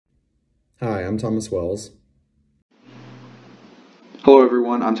Hi, I'm Thomas Wells. Hello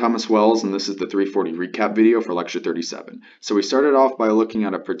everyone, I'm Thomas Wells and this is the 340 recap video for lecture 37. So we started off by looking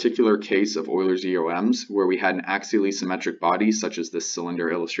at a particular case of Euler's EOMs where we had an axially symmetric body such as this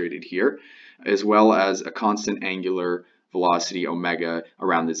cylinder illustrated here, as well as a constant angular velocity omega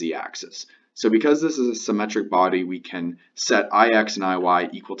around the z-axis. So because this is a symmetric body, we can set Ix and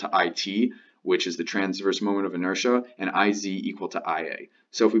Iy equal to It, which is the transverse moment of inertia, and Iz equal to Ia.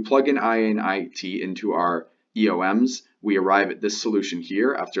 So if we plug in Ia and It into our EOMs, we arrive at this solution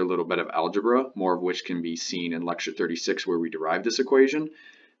here after a little bit of algebra, more of which can be seen in lecture 36 where we derive this equation.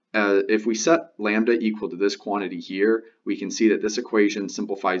 If we set lambda equal to this quantity here, we can see that this equation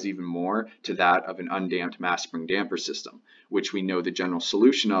simplifies even more to that of an undamped mass spring damper system, which we know the general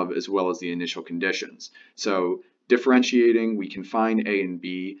solution of as well as the initial conditions. So differentiating, we can find A and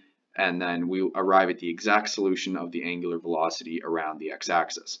B, and then we arrive at the exact solution of the angular velocity around the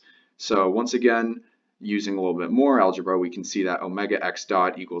x-axis. So once again, using a little bit more algebra, we can see that omega x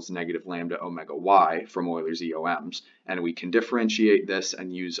dot equals negative lambda omega y from Euler's EOMs, and we can differentiate this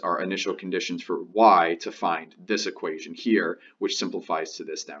and use our initial conditions for y to find this equation here, which simplifies to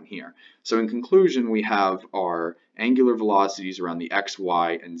this down here. So in conclusion, we have our angular velocities around the x,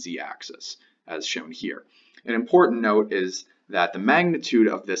 y, and z axis, as shown here. An important note is that the magnitude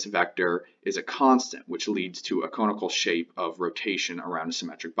of this vector is a constant, which leads to a conical shape of rotation around a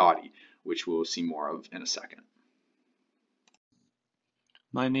symmetric body, which we'll see more of in a second.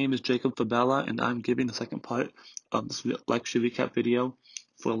 My name is Jacob Fabella, and I'm giving the second part of this lecture recap video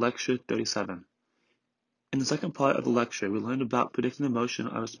for lecture 37. In the second part of the lecture, we learned about predicting the motion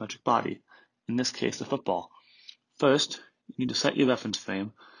of a symmetric body, in this case, a football. First, you need to set your reference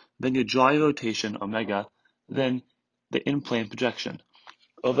frame, then you draw your rotation, omega, then the in-plane projection.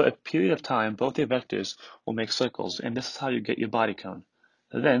 Over a period of time, both your vectors will make circles, and this is how you get your body cone.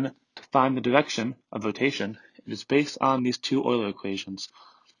 Then, to find the direction of rotation, it is based on these two Euler equations.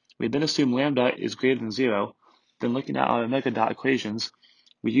 We then assume lambda is greater than 0. Then looking at our omega dot equations,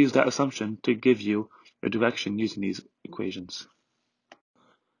 we use that assumption to give you a direction using these equations.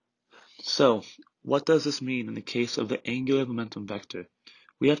 So, what does this mean in the case of the angular momentum vector?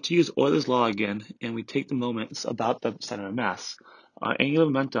 We have to use Euler's law again, and we take the moments about the center of mass. Our angular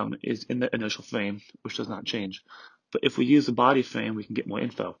momentum is in the inertial frame, which does not change. But if we use the body frame, we can get more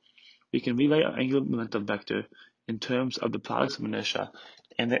info. We can rewrite our angular momentum vector in terms of the products of inertia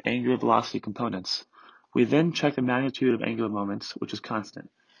and the angular velocity components. We then check the magnitude of angular moments, which is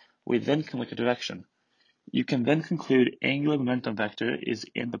constant. We then can look at direction. You can then conclude angular momentum vector is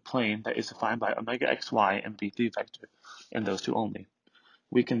in the plane that is defined by omega xy and b3 vector, and those two only.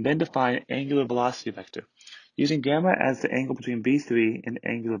 We can then define angular velocity vector, using gamma as the angle between b3 and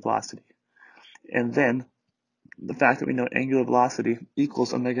angular velocity. And then the fact that we know angular velocity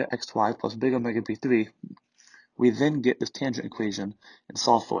equals omega xy plus big omega b3, we then get this tangent equation and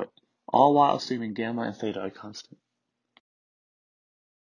solve for it, all while assuming gamma and theta are constant.